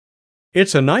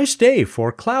It's a nice day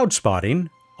for cloud spotting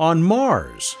on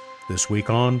Mars, this week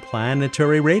on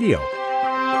Planetary Radio.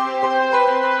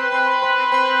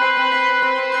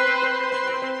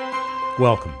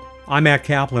 Welcome. I'm Matt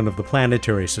Kaplan of the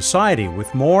Planetary Society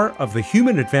with more of the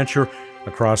human adventure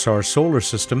across our solar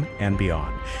system and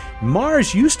beyond.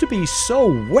 Mars used to be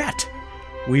so wet.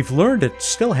 We've learned it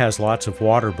still has lots of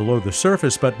water below the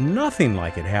surface, but nothing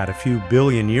like it had a few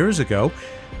billion years ago.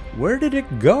 Where did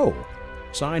it go?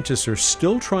 Scientists are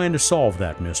still trying to solve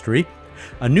that mystery.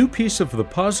 A new piece of the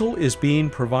puzzle is being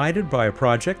provided by a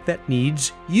project that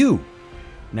needs you.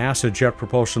 NASA Jet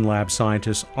Propulsion Lab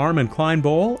scientists Armin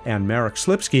Kleinbohl and Marek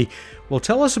Slipsky will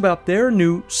tell us about their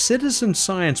new citizen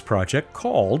science project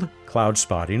called Cloud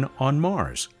Spotting on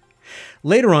Mars.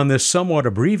 Later on this somewhat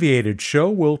abbreviated show,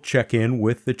 we'll check in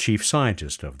with the chief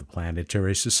scientist of the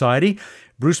Planetary Society.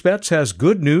 Bruce Betts has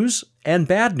good news and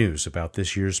bad news about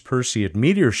this year's Perseid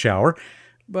meteor shower,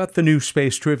 but the new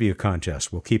space trivia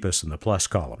contest will keep us in the plus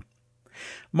column.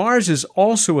 Mars is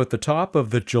also at the top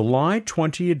of the July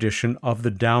 20 edition of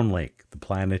the Downlink, the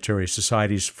Planetary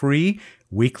Society's free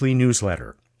weekly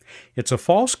newsletter. It's a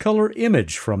false color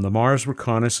image from the Mars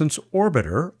Reconnaissance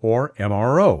Orbiter, or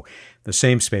MRO, the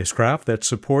same spacecraft that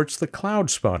supports the Cloud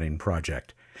Spotting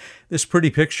project. This pretty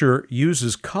picture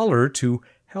uses color to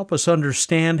help us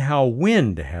understand how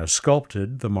wind has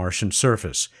sculpted the Martian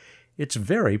surface. It's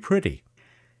very pretty.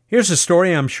 Here's a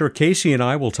story I'm sure Casey and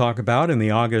I will talk about in the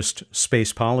August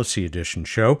Space Policy Edition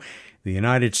show. The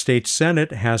United States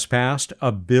Senate has passed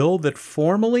a bill that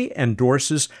formally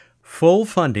endorses full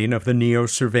funding of the NEO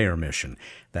Surveyor mission,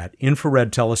 that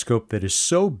infrared telescope that is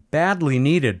so badly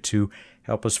needed to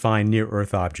help us find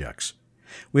near-Earth objects.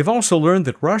 We've also learned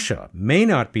that Russia may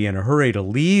not be in a hurry to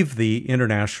leave the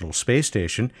International Space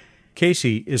Station.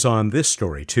 Casey is on this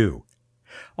story, too.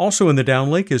 Also in the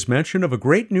Downlink is mention of a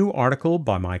great new article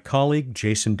by my colleague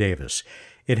Jason Davis.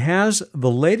 It has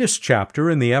the latest chapter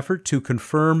in the effort to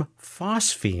confirm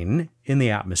phosphine in the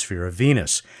atmosphere of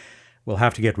Venus. We'll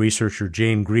have to get researcher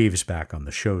Jane Greaves back on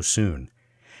the show soon.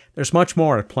 There's much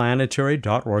more at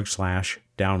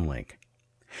planetary.org/downlink.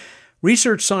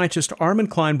 Research scientist Armin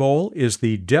Kleinbohl is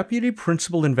the deputy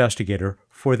principal investigator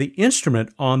for the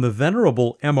instrument on the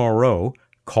venerable MRO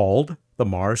called the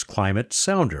Mars Climate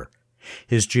Sounder.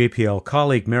 His JPL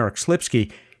colleague Marek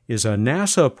Slipsky is a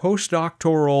NASA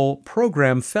postdoctoral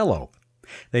program fellow.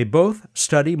 They both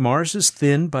study Mars's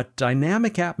thin but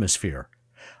dynamic atmosphere.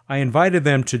 I invited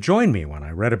them to join me when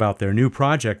I read about their new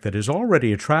project that has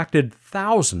already attracted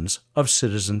thousands of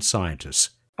citizen scientists.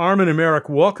 Armin and Marek,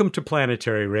 welcome to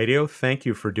Planetary Radio. Thank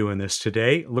you for doing this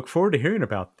today. Look forward to hearing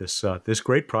about this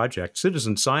great project,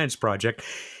 citizen science project.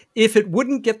 If it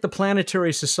wouldn't get the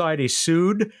Planetary Society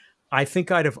sued, I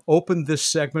think I'd have opened this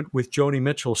segment with Joni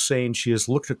Mitchell saying she has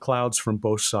looked at clouds from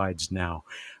both sides now.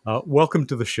 Welcome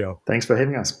to the show. Thanks for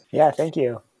having us. Yeah, thank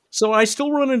you. So I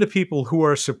still run into people who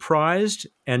are surprised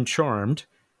and charmed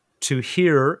to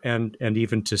hear and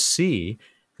even to see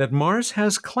that Mars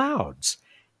has clouds.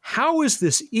 How is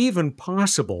this even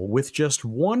possible with just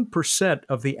 1%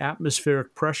 of the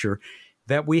atmospheric pressure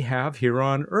that we have here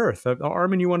on Earth?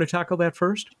 Armin, you want to tackle that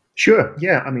first? Sure.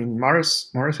 Yeah. I mean,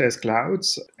 Mars has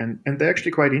clouds, and they're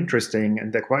actually quite interesting,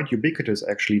 and they're quite ubiquitous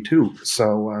actually too.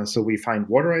 So we find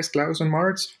water ice clouds on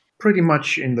Mars, pretty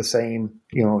much in the same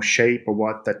shape or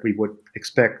what that we would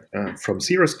expect from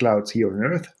cirrus clouds here on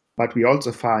Earth. But we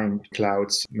also find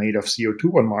clouds made of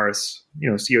CO2 on Mars.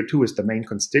 CO2 is the main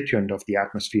constituent of the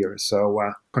atmosphere. So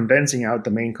condensing out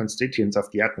the main constituents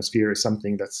of the atmosphere is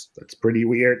something that's pretty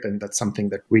weird, and that's something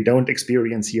that we don't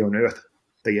experience here on Earth.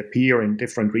 They appear in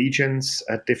different regions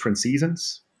at different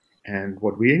seasons. And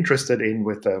what we're interested in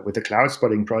with the cloud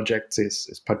spotting projects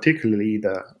is particularly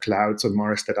the clouds on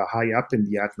Mars that are high up in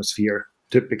the atmosphere,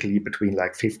 typically between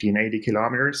like 50 and 80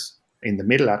 kilometers in the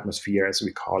middle atmosphere, as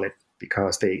we call it,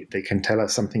 because they can tell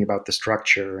us something about the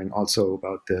structure and also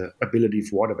about the ability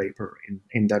of water vapor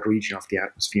in that region of the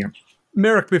atmosphere.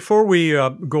 Marek, before we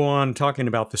go on talking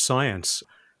about the science,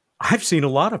 I've seen a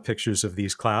lot of pictures of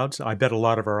these clouds. I bet a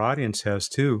lot of our audience has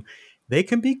too. They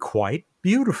can be quite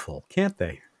beautiful, can't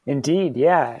they? Indeed,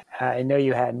 yeah. I know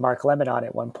you had Mark Lemon on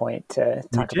at one point to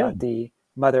talk about the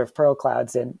mother of pearl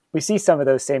clouds, and we see some of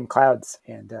those same clouds.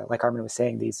 And like Armin was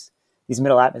saying, these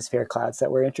middle atmosphere clouds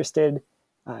that we're interested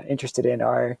in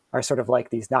are sort of like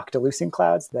these noctilucent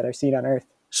clouds that are seen on Earth.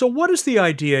 So what is the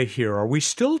idea here? Are we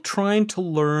still trying to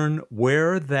learn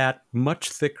where that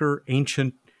much thicker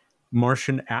ancient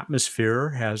Martian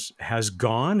atmosphere has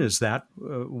gone? Is that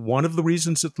one of the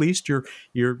reasons, at least,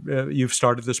 you've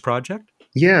started this project?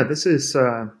 Yeah, this is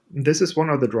one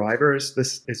of the drivers.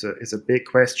 This is a big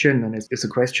question, and it's a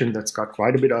question that's got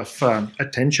quite a bit of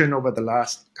attention over the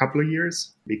last couple of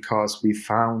years, because we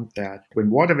found that when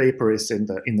water vapor is in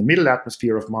the middle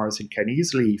atmosphere of Mars, it can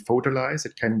easily photolize.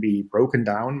 It can be broken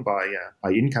down by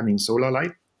incoming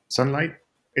sunlight.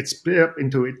 It's split up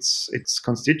into its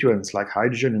constituents like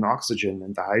hydrogen and oxygen,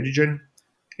 and the hydrogen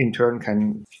in turn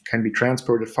can be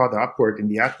transported farther upward in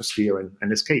the atmosphere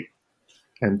and escape.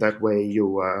 And that way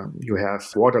you have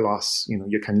water loss.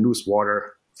 You can lose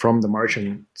water from the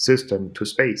Martian system to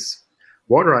space.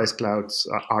 Water ice clouds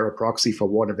are a proxy for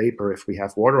water vapor. If we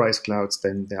have water ice clouds,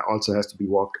 then there also has to be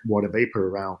water vapor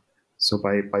around. So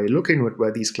by looking at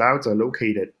where these clouds are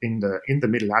located in the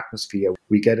middle atmosphere,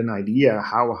 we get an idea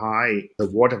how high the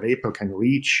water vapor can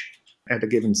reach at a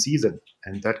given season.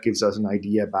 And that gives us an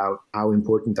idea about how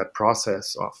important that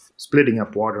process of splitting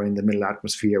up water in the middle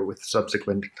atmosphere with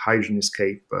subsequent hydrogen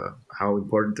escape, how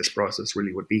important this process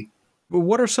really would be. Well,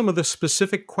 what are some of the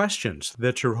specific questions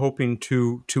that you're hoping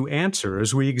to answer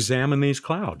as we examine these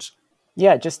clouds?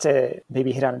 Yeah, just to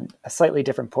maybe hit on a slightly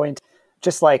different point,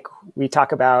 just like we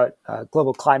talk about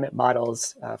global climate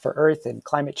models for Earth and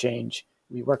climate change,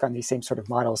 we work on these same sort of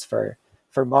models for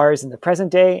Mars in the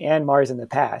present day and Mars in the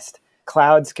past.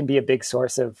 Clouds can be a big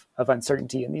source of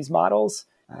uncertainty in these models.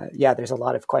 There's a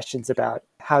lot of questions about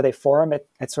how they form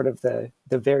at sort of the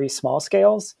very small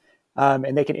scales,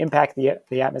 and they can impact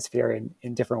the atmosphere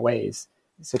in different ways.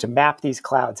 So to map these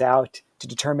clouds out, to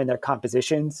determine their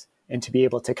compositions, and to be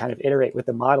able to kind of iterate with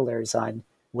the modelers on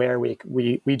where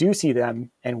we do see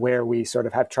them and where we sort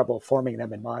of have trouble forming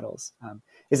them in models,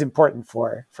 is important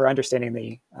for understanding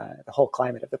the whole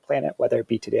climate of the planet, whether it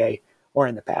be today or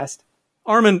in the past.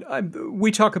 Armin,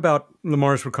 we talk about the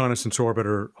Mars Reconnaissance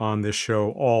Orbiter on this show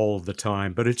all the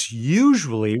time, but it's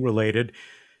usually related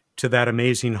to that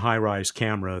amazing high-rise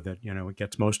camera that, it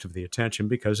gets most of the attention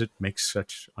because it makes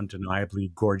such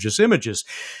undeniably gorgeous images.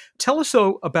 Tell us,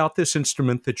 though, about this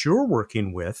instrument that you're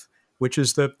working with, which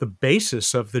is the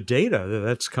basis of the data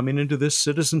that's coming into this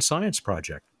citizen science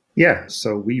project. Yeah,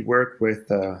 so we work with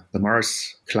the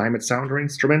Mars Climate Sounder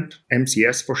Instrument,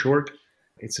 MCS for short.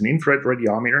 It's an infrared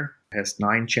radiometer. Has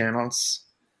 9 channels,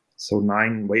 so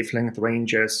 9 wavelength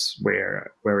ranges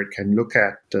where it can look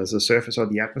at the surface or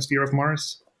the atmosphere of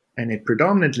Mars. And it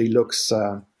predominantly looks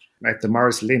at the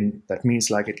Mars limb. That means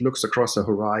like it looks across the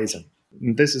horizon.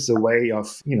 And this is a way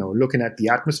of, looking at the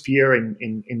atmosphere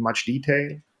in much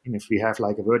detail. And if we have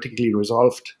like a vertically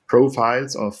resolved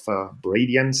profiles of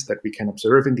radiance that we can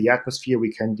observe in the atmosphere,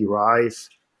 we can derive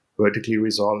vertically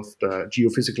resolved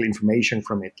geophysical information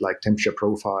from it, like temperature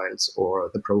profiles or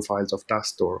the profiles of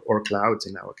dust or clouds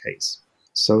in our case.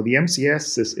 So the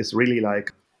MCS is really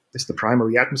is the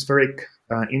primary atmospheric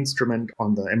instrument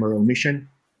on the MRO mission.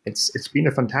 It's been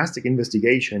a fantastic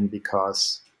investigation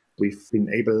because we've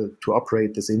been able to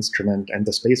operate this instrument and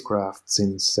the spacecraft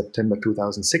since September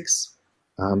 2006.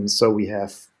 So we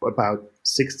have about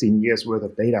 16 years worth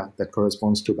of data that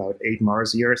corresponds to about 8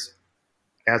 Mars years.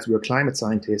 As we're climate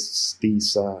scientists,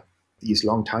 these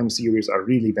long time series are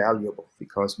really valuable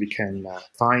because we can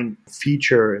find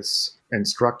features and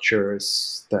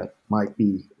structures that might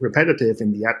be repetitive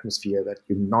in the atmosphere that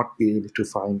you'd not be able to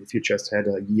find if you just had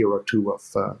a year or two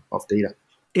of data.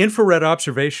 Infrared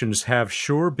observations have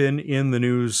sure been in the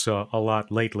news a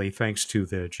lot lately, thanks to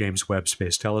the James Webb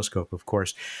Space Telescope, of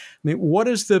course. I mean, what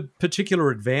is the particular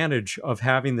advantage of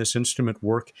having this instrument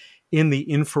work in the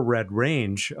infrared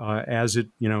range as it,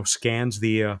 scans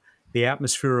the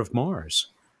atmosphere of Mars?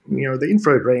 The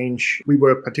infrared range, we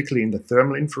work particularly in the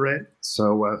thermal infrared.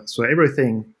 So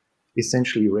everything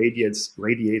essentially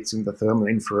radiates in the thermal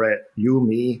infrared. You,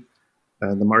 me,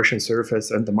 the Martian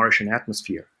surface, and the Martian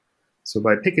atmosphere. So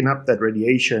by picking up that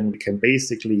radiation, we can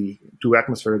basically do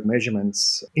atmospheric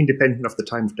measurements independent of the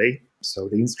time of day. So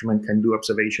the instrument can do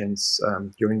observations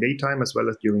during daytime as well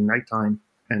as during nighttime.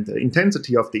 And the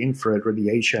intensity of the infrared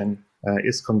radiation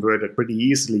is converted pretty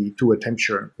easily to a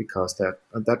temperature because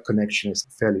that connection is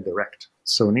fairly direct.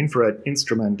 So an infrared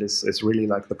instrument is really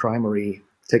like the primary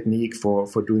technique for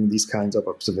doing these kinds of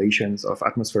observations of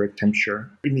atmospheric temperature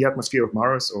in the atmosphere of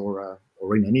Mars or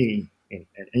in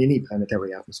any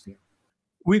planetary atmosphere.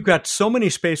 We've got so many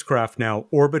spacecraft now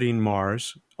orbiting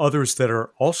Mars, others that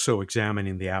are also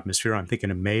examining the atmosphere. I'm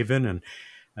thinking of MAVEN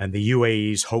and the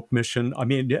UAE's HOPE mission. I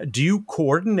mean, do you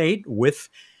coordinate with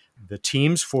the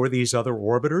teams for these other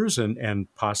orbiters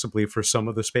and possibly for some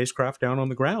of the spacecraft down on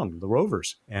the ground, the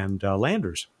rovers and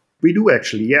landers? We do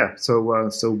actually, yeah. So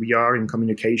we are in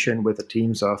communication with the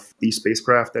teams of these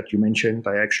spacecraft that you mentioned.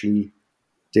 I actually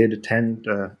did attend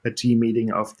a team meeting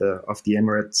of the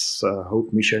Emirates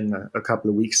HOPE mission a couple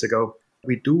of weeks ago.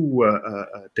 We do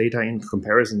data in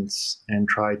comparisons and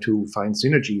try to find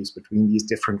synergies between these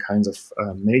different kinds of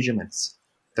measurements.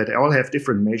 That they all have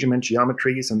different measurement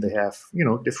geometries and they have,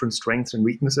 different strengths and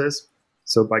weaknesses.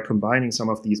 So by combining some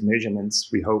of these measurements,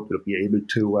 we hope we'll be able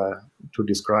to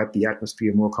describe the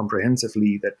atmosphere more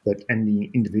comprehensively that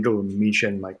any individual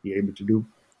mission might be able to do.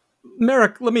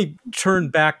 Marek, let me turn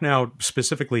back now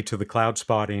specifically to the cloud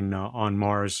spotting on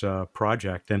Mars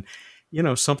project. And,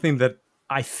 something that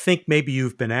I think maybe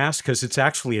you've been asked because it's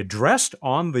actually addressed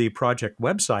on the project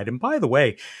website. And by the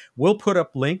way, we'll put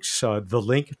up links, the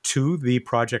link to the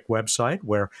project website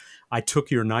where I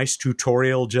took your nice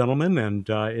tutorial, gentlemen, and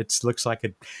it looks like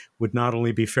it would not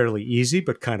only be fairly easy,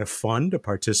 but kind of fun to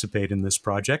participate in this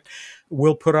project.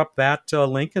 We'll put up that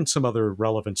link and some other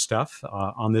relevant stuff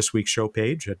on this week's show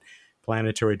page at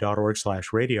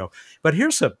planetary.org/radio. But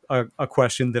here's a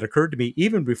question that occurred to me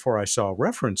even before I saw a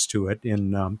reference to it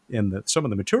in some of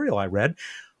the material I read.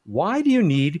 Why do you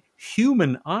need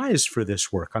human eyes for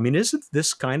this work? I mean, isn't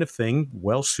this kind of thing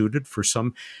well suited for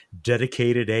some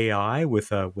dedicated AI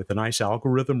with a nice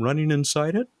algorithm running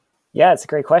inside it? Yeah, it's a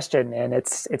great question, and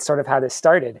it's sort of how this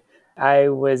started. I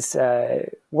was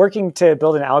working to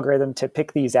build an algorithm to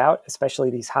pick these out,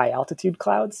 especially these high altitude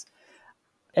clouds.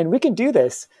 And we can do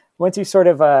this once you sort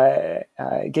of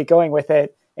get going with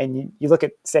it and you look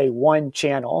at, say, one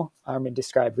channel. Armin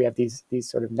described we have these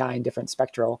sort of 9 different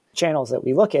spectral channels that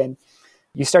we look in.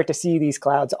 You start to see these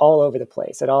clouds all over the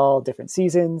place at all different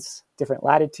seasons, different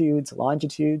latitudes,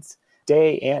 longitudes,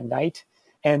 day and night.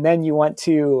 And then you want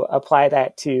to apply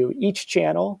that to each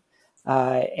channel.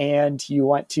 And you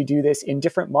want to do this in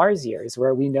different Mars years,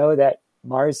 where we know that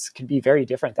Mars can be very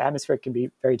different. The atmosphere can be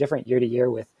very different year to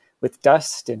year with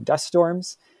dust and dust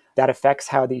storms. That affects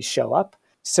how these show up.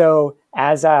 So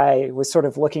as I was sort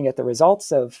of looking at the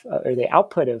results of, or the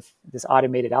output of this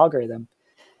automated algorithm,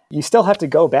 you still have to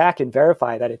go back and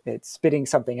verify that it's spitting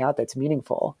something out that's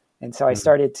meaningful. And so I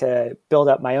started to build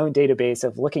up my own database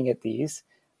of looking at these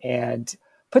and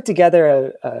put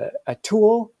together a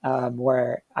tool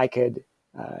where I could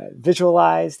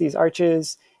visualize these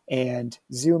arches and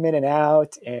zoom in and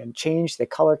out and change the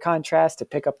color contrast to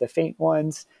pick up the faint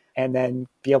ones, and then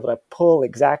be able to pull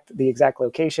the exact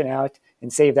location out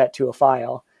and save that to a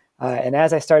file. And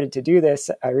as I started to do this,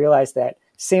 I realized that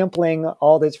sampling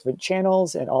all the different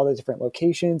channels and all the different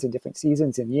locations and different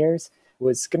seasons and years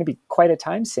was going to be quite a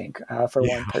time sink for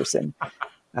one person.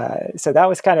 So that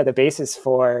was kind of the basis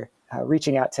for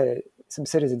reaching out to some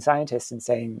citizen scientists and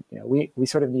saying, we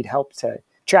sort of need help to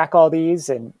track all these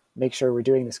and make sure we're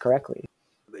doing this correctly.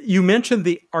 You mentioned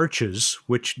the arches,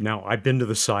 which now I've been to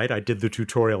the site. I did the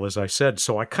tutorial, as I said,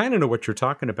 so I kind of know what you're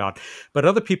talking about. But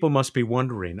other people must be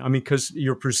wondering. I mean, because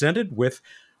you're presented with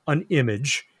an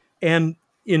image, and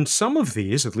in some of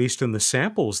these, at least in the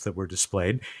samples that were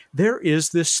displayed, there is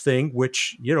this thing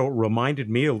which, reminded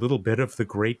me a little bit of the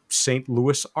great St.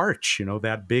 Louis Arch,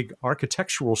 that big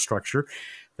architectural structure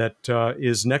that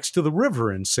is next to the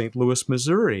river in St. Louis,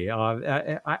 Missouri.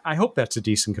 I hope that's a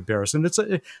decent comparison.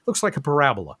 It looks like a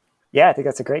parabola. Yeah, I think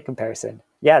that's a great comparison.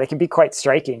 Yeah, they can be quite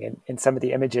striking in some of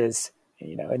the images.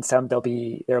 In some there'll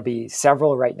be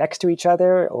several right next to each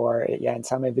other, or in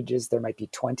some images there might be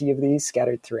 20 of these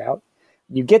scattered throughout.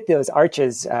 You get those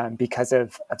arches because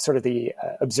of sort of the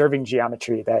observing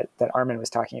geometry that Armin was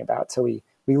talking about. So we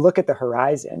look at the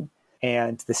horizon,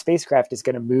 and the spacecraft is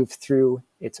going to move through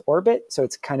its orbit. So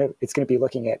it's going to be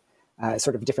looking at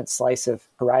sort of a different slice of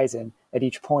horizon at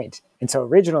each point. And so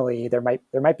originally there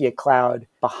might be a cloud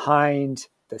behind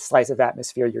the slice of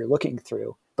atmosphere you're looking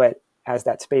through. But as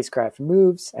that spacecraft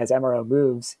moves, as MRO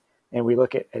moves, and we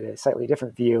look at a slightly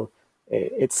different view,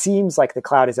 it seems like the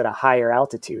cloud is at a higher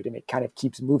altitude, and it kind of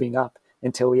keeps moving up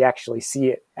until we actually see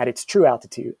it at its true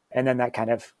altitude. And then that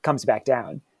kind of comes back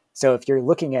down. So if you're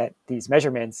looking at these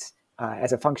measurements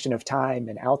as a function of time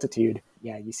and altitude,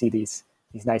 you see these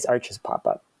nice arches pop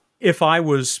up. If I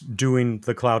was doing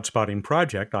the cloud spotting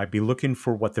project, I'd be looking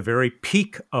for the very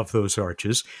peak of those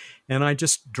arches, and I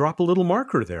just drop a little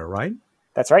marker there, right?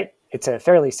 That's right. It's a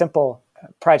fairly simple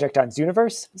project on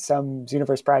Zooniverse. Some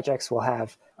Zooniverse projects will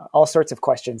have all sorts of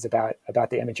questions about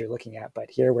the image you're looking at, but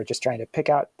here we're just trying to pick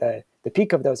out the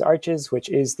peak of those arches, which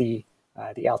is the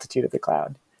altitude of the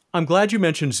cloud. I'm glad you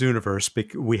mentioned Zooniverse,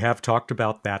 because we have talked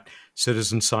about that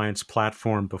citizen science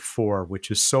platform before,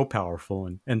 which is so powerful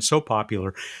and so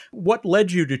popular. What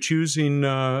led you to choosing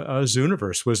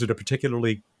Zooniverse? Was it a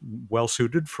particularly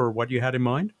well-suited for what you had in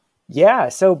mind? Yeah,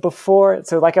 so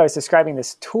like I was describing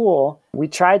this tool, we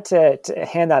tried to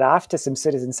hand that off to some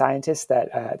citizen scientists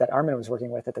that Armin was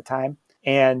working with at the time.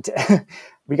 And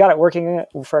we got it working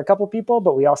for a couple people,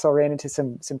 but we also ran into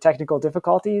some technical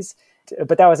difficulties.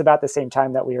 But that was about the same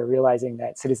time that we were realizing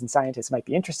that citizen scientists might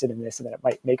be interested in this and that it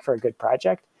might make for a good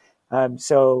project.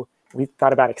 So we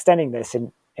thought about extending this,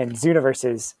 and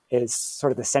Zooniverse is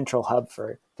sort of the central hub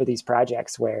for these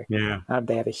projects where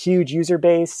they have a huge user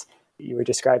base. You were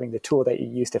describing the tool that you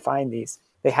use to find these.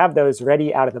 They have those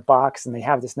ready out of the box, and they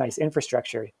have this nice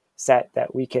infrastructure set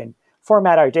that we can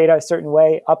format our data a certain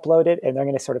way, upload it, and they're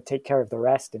going to sort of take care of the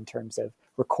rest in terms of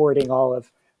recording all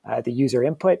of the user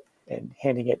input and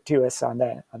handing it to us on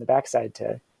the backside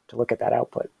to look at that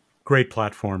output. Great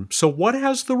platform. So what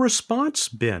has the response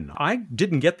been? I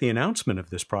didn't get the announcement of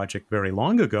this project very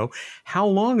long ago. How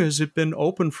long has it been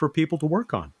open for people to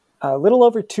work on? A little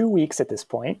over 2 weeks at this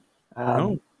point.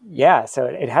 Yeah, so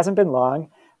it hasn't been long.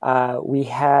 We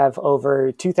have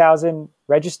over 2,000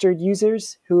 registered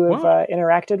users who have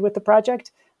interacted with the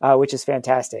project, which is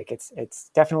fantastic.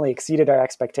 It's definitely exceeded our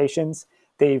expectations.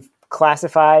 They've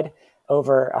classified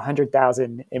over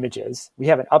 100,000 images. We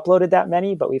haven't uploaded that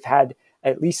many, but we've had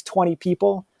at least 20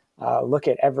 people look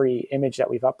at every image that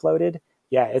we've uploaded.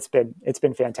 Yeah, it's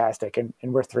been fantastic, and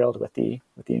we're thrilled with the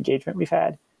engagement we've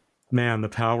had. Man, the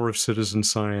power of citizen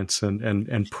science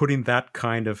and putting that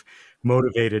kind of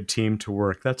motivated team to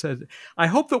work. I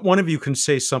hope that one of you can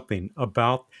say something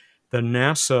about the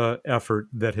NASA effort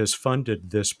that has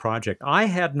funded this project. I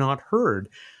had not heard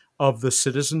of the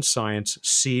Citizen Science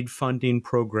Seed Funding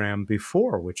Program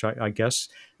before, which I guess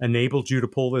enabled you to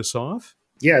pull this off.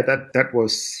 Yeah,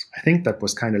 I think that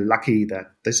was kind of lucky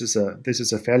that this is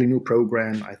a fairly new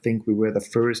program. I think we were the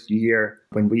first year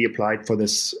when we applied for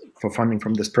funding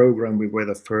from this program. We were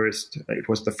it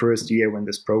was the first year when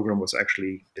this program was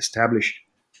actually established.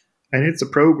 And it's a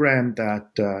program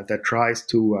that tries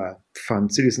to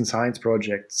fund citizen science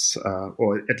projects,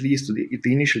 or at least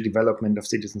the initial development of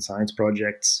citizen science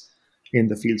projects in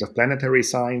the fields of planetary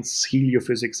science,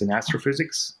 heliophysics, and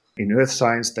astrophysics. In earth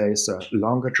science, there's a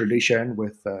longer tradition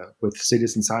with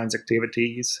citizen science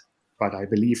activities, but I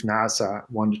believe NASA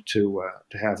wanted to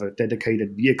have a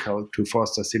dedicated vehicle to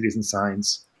foster citizen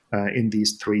science in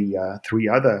these three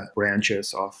other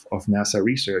branches of NASA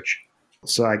research.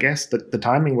 So I guess that the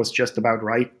timing was just about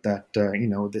right that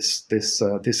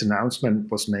this announcement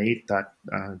was made that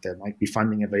there might be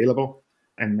funding available.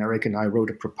 And Merrick and I wrote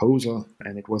a proposal,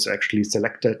 and it was actually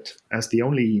selected as the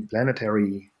only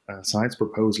planetary science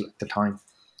proposal at the time.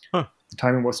 The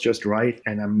timing was just right,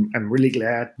 and I'm really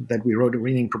glad that we wrote a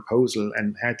winning proposal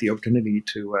and had the opportunity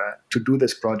to do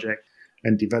this project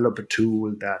and develop a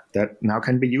tool that now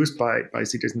can be used by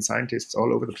citizen scientists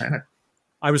all over the planet.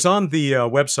 I was on the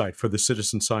website for the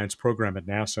Citizen Science Program at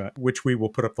NASA, which we will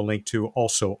put up the link to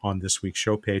also on this week's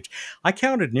show page. I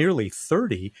counted nearly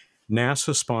 30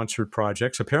 NASA-sponsored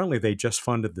projects. Apparently, they just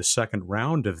funded the second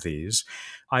round of these.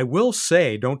 I will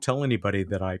say, don't tell anybody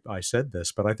that I said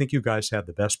this, but I think you guys had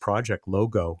the best project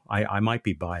logo. I might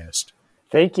be biased.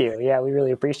 Thank you. Yeah, we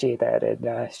really appreciate that.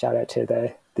 And shout out to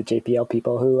the JPL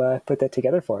people who put that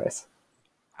together for us.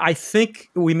 I think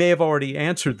we may have already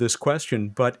answered this question,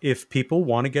 but if people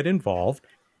want to get involved,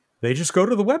 they just go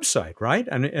to the website, right?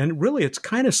 And really, it's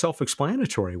kind of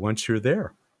self-explanatory once you're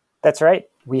there. That's right.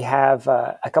 We have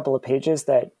a couple of pages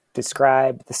that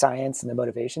describe the science and the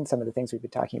motivation, some of the things we've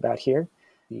been talking about here.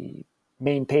 The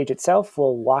main page itself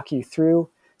will walk you through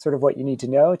sort of what you need to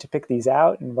know to pick these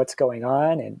out and what's going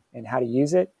on and how to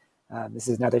use it. This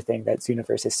is another thing that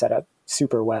Zooniverse has set up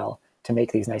super well to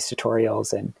make these nice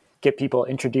tutorials and get people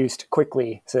introduced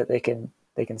quickly so that they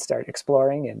can start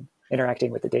exploring and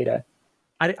interacting with the data.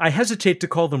 I hesitate to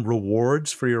call them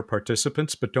rewards for your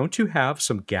participants, but don't you have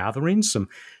some gatherings,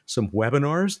 some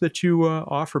webinars that you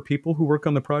offer people who work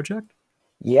on the project?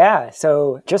 Yeah,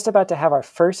 so just about to have our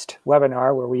first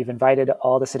webinar where we've invited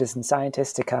all the citizen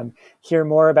scientists to come hear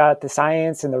more about the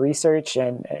science and the research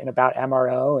and about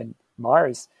MRO and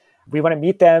Mars. We want to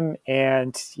meet them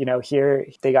and hear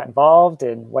if they got involved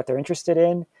and what they're interested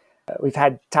in. We've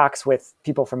had talks with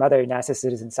people from other NASA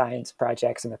citizen science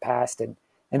projects in the past, and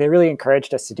they really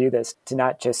encouraged us to do this, to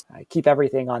not just keep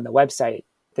everything on the website.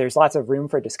 There's lots of room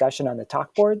for discussion on the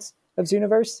talk boards of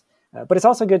Zooniverse, but it's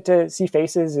also good to see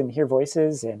faces and hear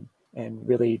voices and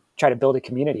really try to build a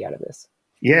community out of this.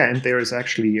 Yeah, and there is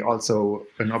actually also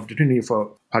an opportunity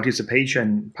for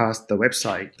participation past the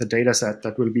website. The data set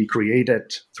that will be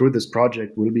created through this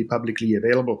project will be publicly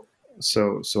available.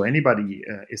 So anybody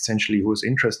essentially who is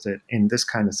interested in this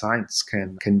kind of science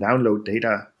can download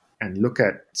data and look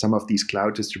at some of these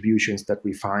cloud distributions that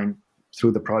we find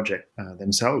through the project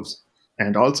themselves.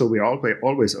 And also, we're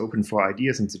always open for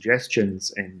ideas and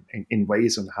suggestions in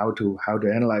ways on how to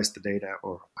analyze the data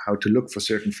or how to look for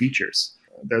certain features.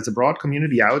 there's a broad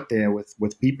community out there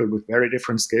with people with very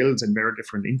different skills and very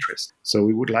different interests. So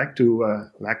we would like to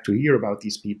hear about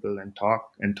these people and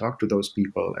talk to those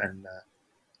people,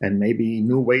 and maybe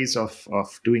new ways of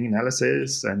doing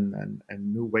analysis and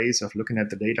new ways of looking at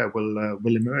the data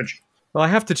will emerge. Well, I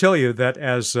have to tell you that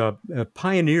as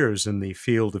pioneers in the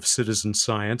field of citizen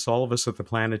science, all of us at the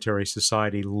Planetary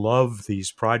Society love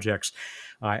these projects.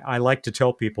 I like to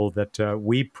tell people that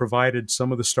we provided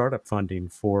some of the startup funding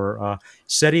for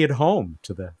SETI at Home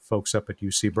to the folks up at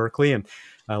UC Berkeley, and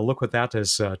look what that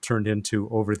has turned into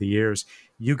over the years.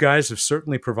 You guys have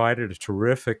certainly provided a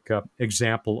terrific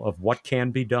example of what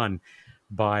can be done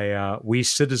by we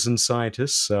citizen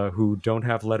scientists who don't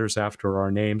have letters after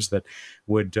our names that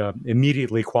would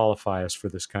immediately qualify us for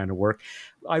this kind of work.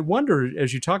 I wonder,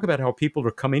 as you talk about how people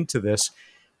are coming to this,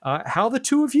 how the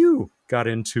two of you got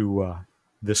into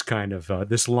this kind of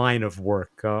this line of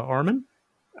work. Armin?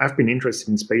 I've been interested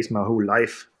in space my whole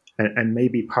life, and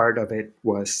maybe part of it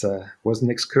was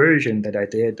an excursion that I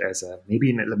did as maybe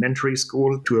in elementary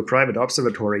school to a private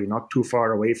observatory not too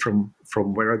far away from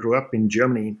where I grew up in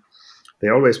Germany. They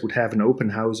always would have an open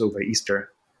house over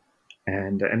Easter,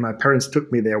 and my parents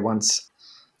took me there once,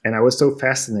 and I was so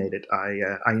fascinated.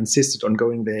 I insisted on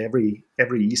going there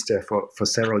every Easter for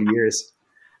several years.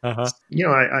 Uh-huh.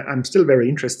 I'm still very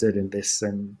interested in this,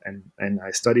 and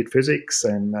I studied physics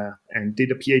and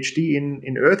did a PhD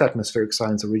in Earth atmospheric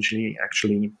science originally,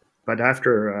 actually. But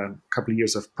after a couple of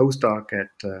years of postdoc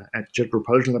at Jet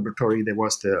Propulsion Laboratory, there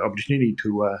was the opportunity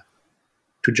to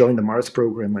join the Mars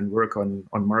program and work on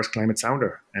Mars Climate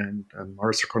Sounder and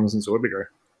Mars Reconnaissance Orbiter.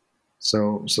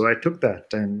 So I took that,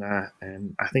 and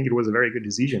I think it was a very good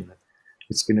decision.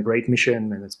 It's been a great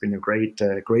mission, and it's been a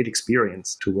great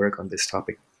experience to work on this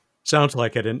topic. Sounds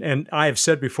like it. And I have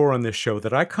said before on this show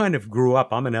that I kind of grew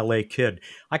up, I'm an LA kid,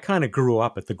 I kind of grew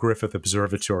up at the Griffith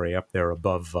Observatory up there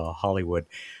above Hollywood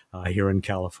here in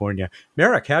California.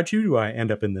 Marek, how'd you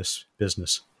end up in this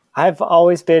business? I've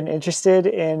always been interested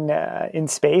in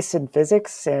space and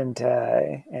physics, and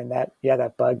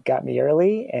that bug got me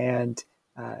early, and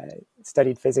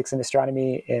studied physics and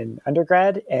astronomy in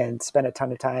undergrad, and spent a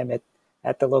ton of time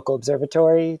at the local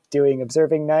observatory doing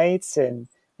observing nights and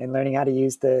learning how to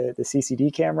use the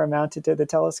CCD camera mounted to the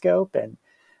telescope,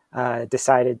 and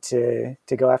decided to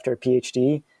go after a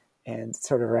PhD. And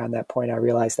sort of around that point, I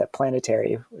realized that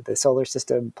planetary, the solar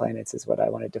system, planets is what I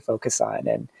wanted to focus on,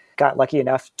 and got lucky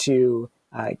enough to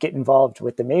get involved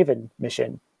with the MAVEN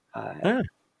mission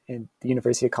in the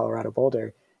University of Colorado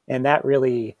Boulder. And that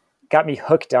really got me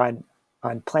hooked on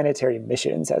planetary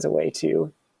missions as a way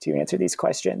to answer these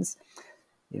questions.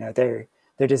 They're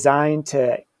designed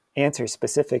to answer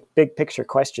specific big picture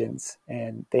questions,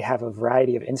 and they have a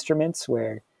variety of instruments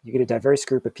where you get a diverse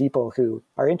group of people who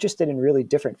are interested in really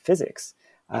different physics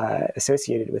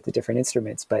associated with the different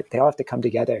instruments, but they all have to come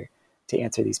together to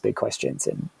answer these big questions.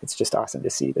 And it's just awesome to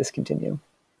see this continue.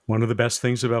 One of the best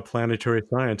things about planetary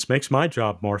science, makes my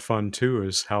job more fun too,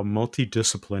 is how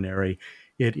multidisciplinary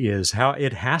it is, how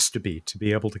it has to be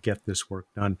able to get this work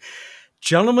done.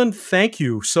 Gentlemen, thank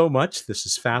you so much. This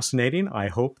is fascinating. I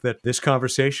hope that this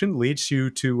conversation leads you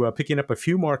to picking up a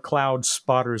few more cloud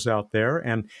spotters out there.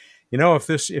 And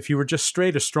if you were just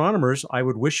straight astronomers, I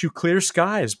would wish you clear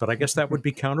skies, but I guess that would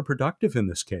be counterproductive in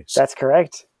this case. That's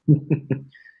correct.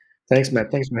 Thanks,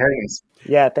 Matt. Thanks for having us.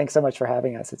 Yeah, thanks so much for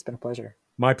having us. It's been a pleasure.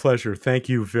 My pleasure. Thank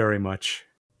you very much.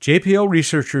 JPL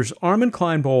researchers Armin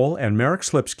Kleinbohl and Marek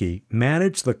Slipsky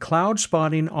manage the Cloud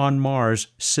Spotting on Mars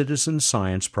Citizen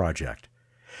Science Project.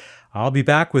 I'll be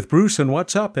back with Bruce and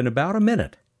What's Up in about a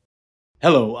minute.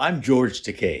 Hello, I'm George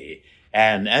Takei,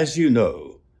 and as you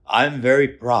know, I'm very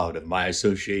proud of my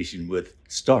association with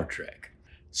Star Trek.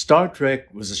 Star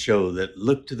Trek was a show that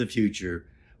looked to the future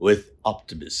with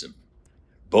optimism,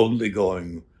 boldly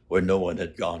going where no one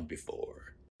had gone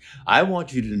before. I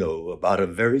want you to know about a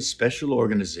very special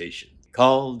organization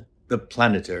called the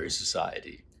Planetary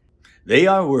Society. They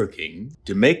are working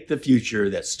to make the future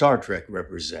that Star Trek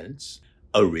represents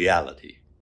a reality.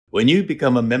 When you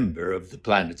become a member of the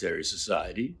Planetary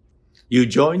Society, you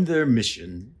join their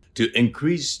mission to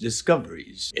increase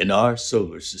discoveries in our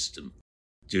solar system,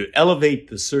 to elevate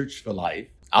the search for life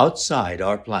outside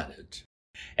our planet,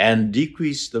 and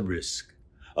decrease the risk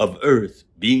of Earth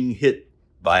being hit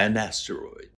by an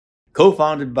asteroid.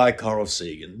 Co-founded by Carl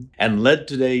Sagan and led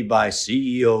today by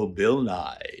CEO Bill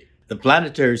Nye, the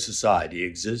Planetary Society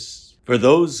exists for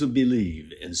those who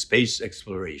believe in space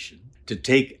exploration to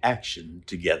take action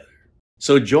together.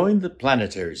 So join the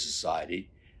Planetary Society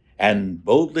and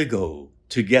boldly go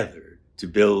together to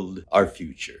build our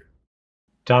future.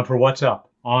 Time for What's Up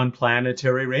on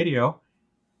Planetary Radio.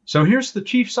 So here's the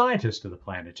chief scientist of the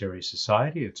Planetary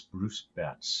Society. It's Bruce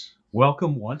Betts.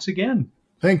 Welcome once again.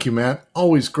 Thank you, Matt.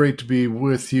 Always great to be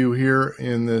with you here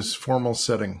in this formal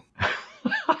setting.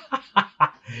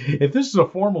 If this is a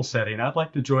formal setting, I'd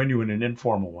like to join you in an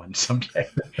informal one someday.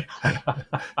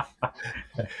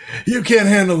 You can't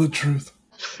handle the truth.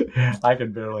 I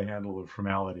can barely handle the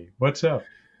formality. What's up?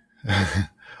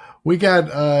 We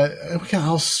got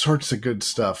all sorts of good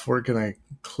stuff. We're going to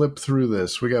clip through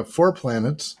this. We got 4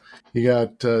 planets. You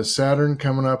got Saturn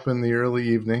coming up in the early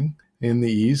evening in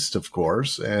the east, of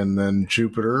course, and then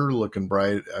Jupiter looking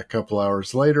bright a couple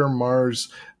hours later,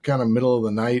 Mars kind of middle of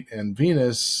the night, and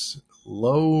Venus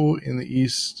low in the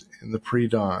east in the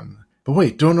pre-dawn. But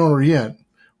wait, don't order yet.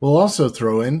 We'll also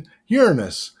throw in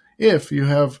Uranus, if you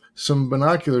have some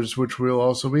binoculars, which we'll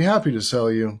also be happy to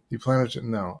sell you. The planet,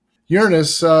 no.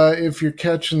 Uranus, if you're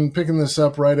picking this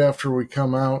up right after we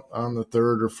come out on the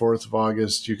 3rd or 4th of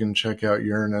August, you can check out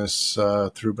Uranus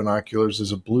through binoculars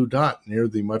as a blue dot near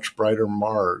the much brighter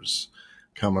Mars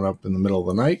coming up in the middle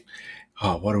of the night.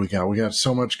 Oh, what do we got? We got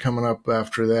so much coming up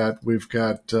after that. We've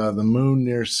got the moon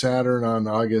near Saturn on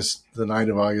the night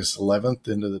of August 11th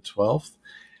into the 12th.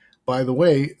 By the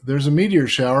way, there's a meteor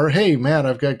shower. Hey, Matt,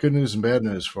 I've got good news and bad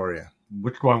news for you.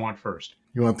 Which do I want first?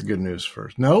 You want the good news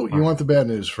first. No, you want the bad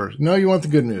news first. No, you want the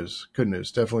good news. Good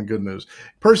news. Definitely good news.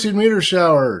 Perseid meteor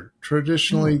shower,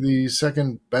 traditionally the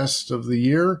second best of the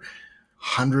year.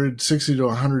 160 to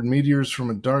 100 meteors from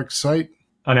a dark site.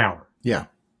 An hour. Yeah.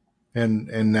 And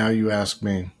now you ask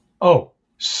me. Oh,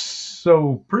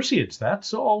 so Perseids,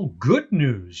 that's all good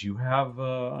news. You have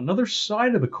another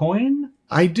side of the coin?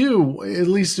 I do. At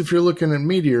least if you're looking at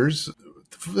meteors,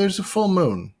 there's a full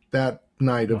moon that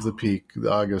night of the peak,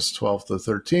 August 12th to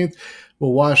 13th,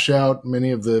 will wash out many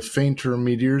of the fainter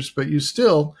meteors, but you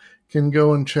still can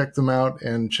go and check them out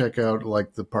and check out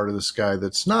like the part of the sky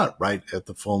that's not right at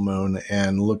the full moon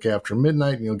and look after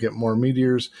midnight and you'll get more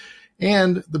meteors.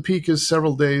 And the peak is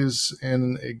several days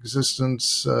in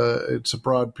existence. It's a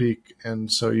broad peak,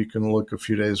 and so you can look a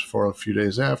few days before, a few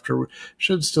days after.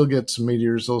 Should still get some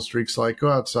meteors, little streaks like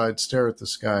go outside, stare at the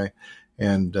sky,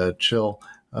 and chill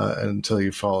until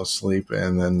you fall asleep,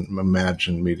 and then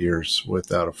imagine meteors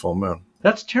without a full moon.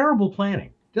 That's terrible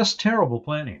planning. Just terrible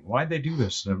planning. Why'd they do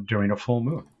this during a full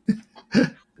moon?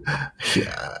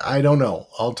 Yeah, I don't know.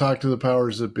 I'll talk to the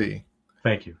powers that be.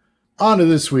 Thank you. On to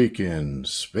this week in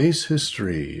space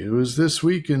history. It was this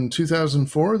week in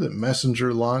 2004 that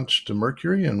Messenger launched to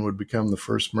Mercury and would become the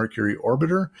first Mercury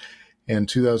orbiter. And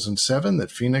 2007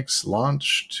 that Phoenix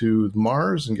launched to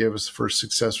Mars and gave us the first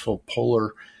successful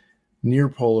near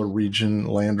polar region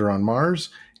lander on Mars.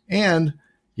 And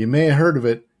you may have heard of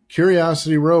it,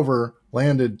 Curiosity rover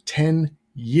landed 10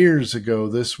 years ago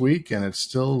this week, and it's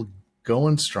still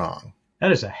going strong.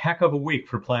 That is a heck of a week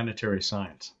for planetary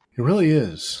science. It really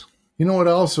is. You know what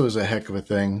also is a heck of a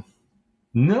thing?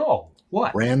 No.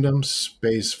 What? Random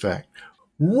space fact.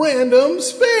 Random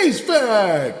space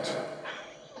fact!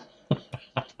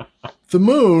 The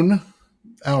moon,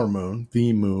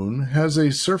 the moon, has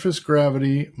a surface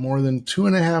gravity more than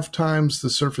 2.5 times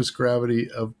the surface gravity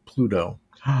of Pluto.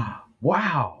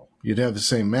 Wow. You'd have the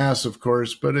same mass, of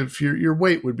course, but if your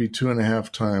weight would be 2.5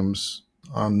 times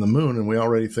on the moon, and we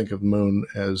already think of the moon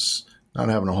as not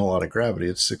having a whole lot of gravity,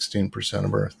 it's 16%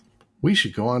 of Earth. We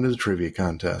should go on to the trivia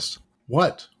contest.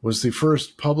 What was the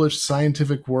first published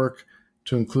scientific work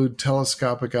to include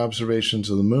telescopic observations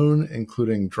of the moon,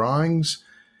 including drawings?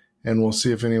 And we'll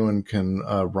see if anyone can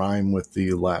rhyme with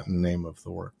the Latin name of the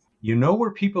work. You know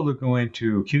where people are going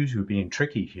to accuse you of being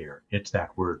tricky here? It's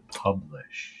that word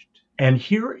published. And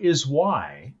here is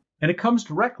why. And it comes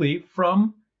directly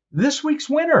from this week's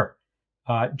winner,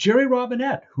 Jerry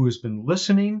Robinette, who has been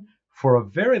listening for a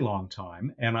very long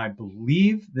time, and I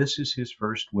believe this is his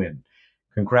first win.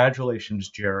 Congratulations,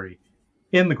 Jerry,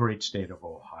 in the great state of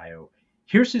Ohio.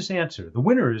 Here's his answer. The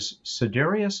winner is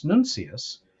Sidereus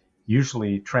Nuncius,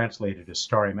 usually translated as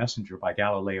Starry Messenger by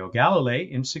Galileo Galilei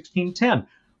in 1610,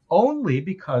 only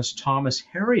because Thomas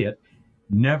Harriot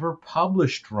never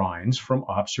published drawings from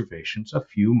observations a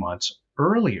few months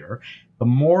earlier. The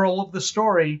moral of the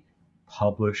story,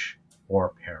 publish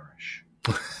or perish.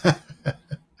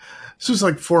 This was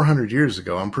like 400 years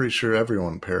ago. I'm pretty sure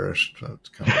everyone perished. That's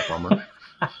kind of a bummer.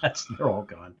 They're all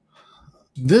gone.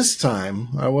 This time,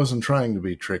 I wasn't trying to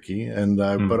be tricky,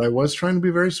 but I was trying to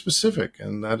be very specific,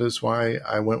 and that is why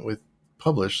I went with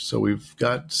published. So we've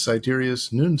got Sidereus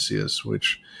Nuncius,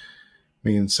 which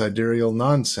means sidereal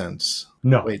nonsense.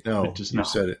 No. Wait, no, you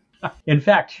said it. In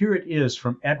fact, here it is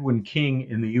from Edwin King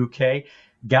in the UK.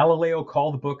 Galileo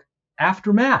called the book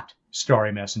Aftermath,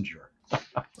 Starry Messenger.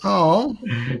 Oh,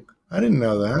 I didn't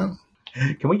know that.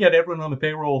 Can we get Edwin on the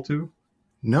payroll too?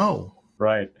 No.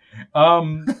 Right.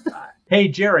 Hey,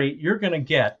 Jerry, you're going to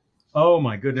get, oh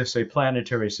my goodness, a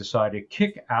Planetary Society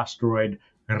Kick Asteroid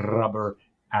Rubber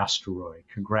Asteroid.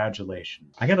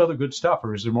 Congratulations. I got other good stuff,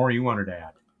 or is there more you wanted to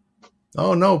add?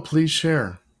 Oh, no, please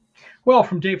share. Well,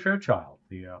 from Dave Fairchild,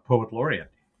 the poet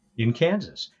laureate in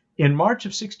Kansas. In March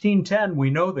of 1610, we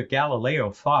know that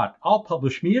Galileo thought, I'll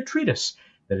publish me a treatise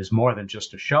that is more than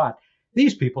just a shot.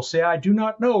 These people say I do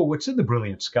not know what's in the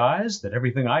brilliant skies, that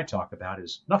everything I talk about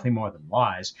is nothing more than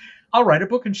lies. I'll write a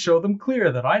book and show them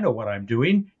clear that I know what I'm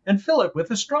doing, and fill it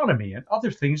with astronomy and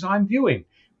other things I'm viewing,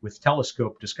 with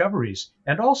telescope discoveries,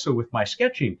 and also with my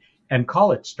sketching, and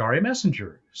call it Starry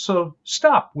Messenger. So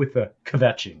stop with the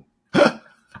kvetching.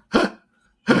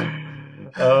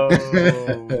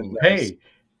 Nice. Hey,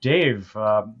 Dave,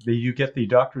 you get the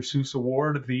Dr. Seuss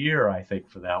Award of the Year, I think,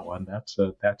 for that one. That's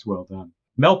well done.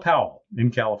 Mel Powell in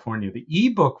California, the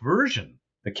ebook version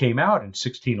that came out in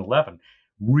 1611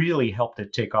 really helped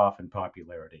it take off in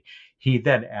popularity. He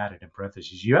then added in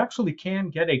parentheses, you actually can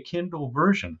get a Kindle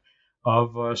version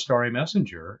of Starry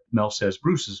Messenger. Mel says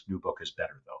Bruce's new book is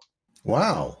better, though.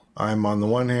 Wow. I'm on the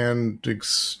one hand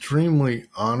extremely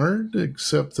honored,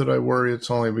 except that I worry it's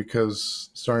only because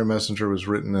Starry Messenger was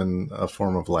written in a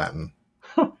form of Latin.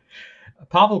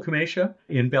 Pavel Kamesha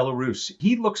in Belarus,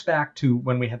 he looks back to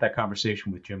when we had that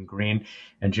conversation with Jim Green,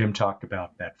 and Jim talked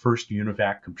about that first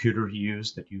UNIVAC computer he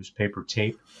used that used paper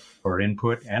tape for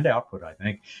input and output, I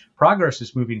think. Progress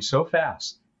is moving so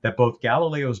fast that both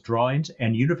Galileo's drawings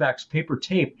and UNIVAC's paper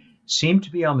tape seem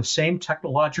to be on the same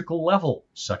technological level.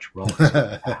 Such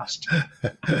relative past.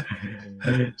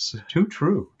 It's too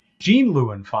true. Gene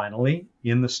Lewin, finally,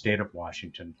 in the state of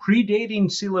Washington. Predating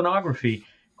selenography,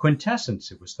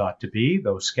 quintessence, it was thought to be,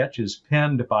 those sketches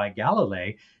penned by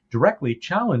Galilei directly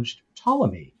challenged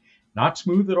Ptolemy. Not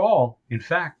smooth at all, in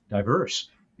fact, diverse.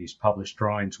 These published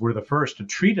drawings were the first, a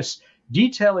treatise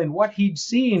detailing what he'd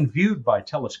seen viewed by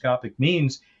telescopic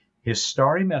means. His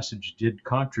starry message did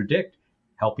contradict,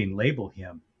 helping label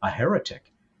him a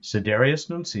heretic. Sidereus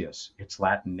Nuncius, its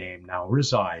Latin name, now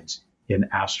resides in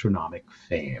astronomic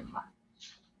fame.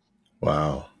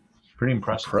 Wow. Pretty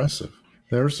impressive.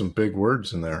 There were some big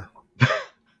words in there.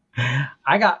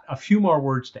 I got a few more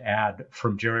words to add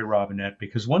from Jerry Robinette,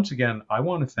 because once again, I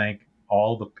want to thank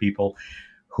all the people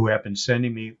who have been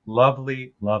sending me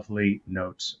lovely, lovely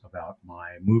notes about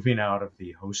my moving out of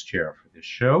the host chair for this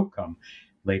show come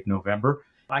late November.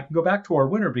 I can go back to our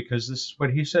winner because this is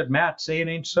what he said. Matt, say it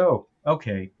ain't so.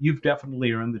 Okay, you've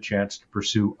definitely earned the chance to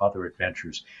pursue other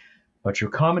adventures, but your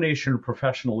combination of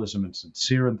professionalism and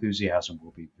sincere enthusiasm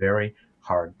will be very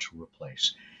hard to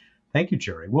replace. Thank you,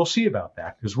 Jerry. We'll see about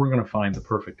that because we're going to find the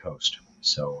perfect host.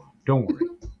 So don't worry.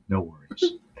 No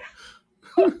worries.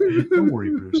 Don't worry,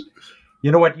 Bruce.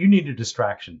 You know what? You need a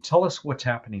distraction. Tell us what's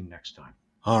happening next time.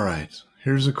 All right.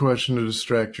 Here's a question to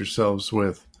distract yourselves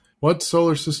with. What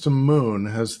solar system moon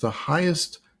has the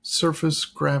highest surface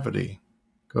gravity?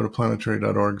 Go to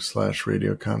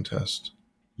planetary.org/radio contest.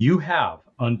 You have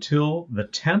until the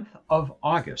 10th of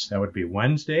August. That would be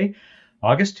Wednesday,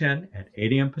 August 10 at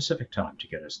 8 a.m. Pacific time to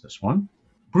get us this one.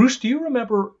 Bruce, do you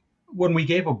remember when we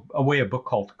gave away a book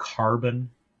called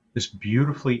Carbon, this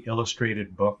beautifully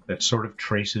illustrated book that sort of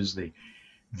traces the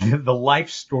life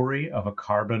story of a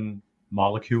carbon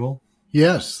molecule?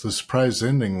 Yes, the surprise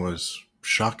ending was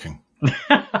shocking.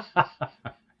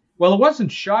 Well, it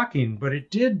wasn't shocking, but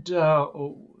it did,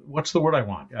 what's the word I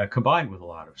want? Combined with a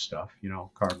lot of stuff,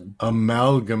 carbon.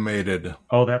 Amalgamated.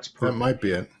 Oh, that's perfect. That might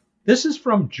be it. This is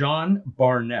from John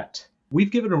Barnett. We've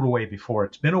given it away before.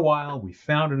 It's been a while. We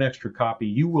found an extra copy.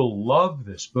 You will love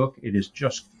this book. It is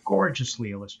just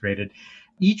gorgeously illustrated.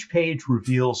 Each page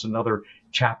reveals another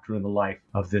chapter in the life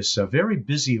of this very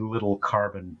busy little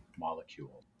carbon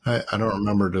molecule. I don't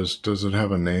remember. Does it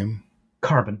have a name?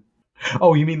 Carbon.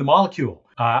 Oh, you mean the molecule?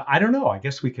 I don't know. I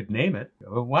guess we could name it.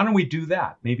 Why don't we do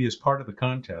that? Maybe as part of the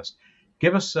contest.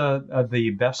 Give us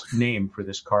the best name for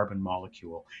this carbon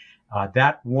molecule.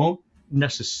 That won't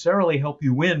necessarily help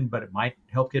you win, but it might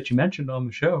help get you mentioned on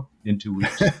the show in 2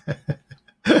 weeks.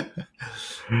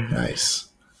 Nice.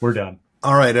 We're done.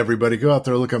 All right, everybody, go out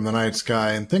there, look up in the night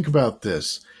sky, and think about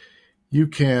this. You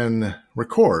can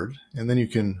record, and then you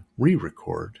can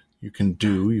re-record. You can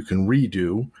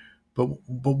redo. But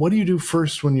what do you do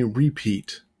first when you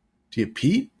repeat? Do you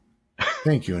peat?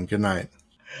 Thank you, and good night.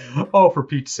 Oh, for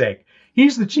Pete's sake.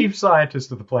 He's the chief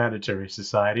scientist of the Planetary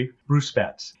Society, Bruce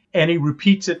Betts, and he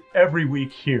repeats it every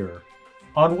week here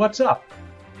on What's Up.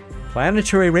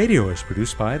 Planetary Radio is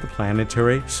produced by the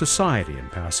Planetary Society in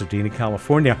Pasadena,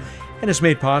 California, and is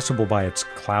made possible by its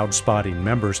cloud spotting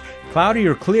members. Cloudy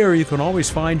or clear, you can always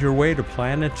find your way to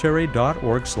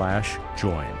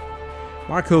planetary.org/join.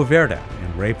 Marco Verda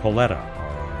and Ray Pauletta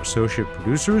are our associate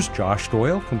producers. Josh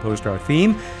Doyle composed our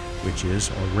theme, which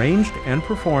is arranged and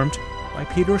performed by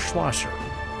Peter Schlosser.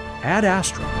 Ad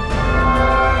Astra.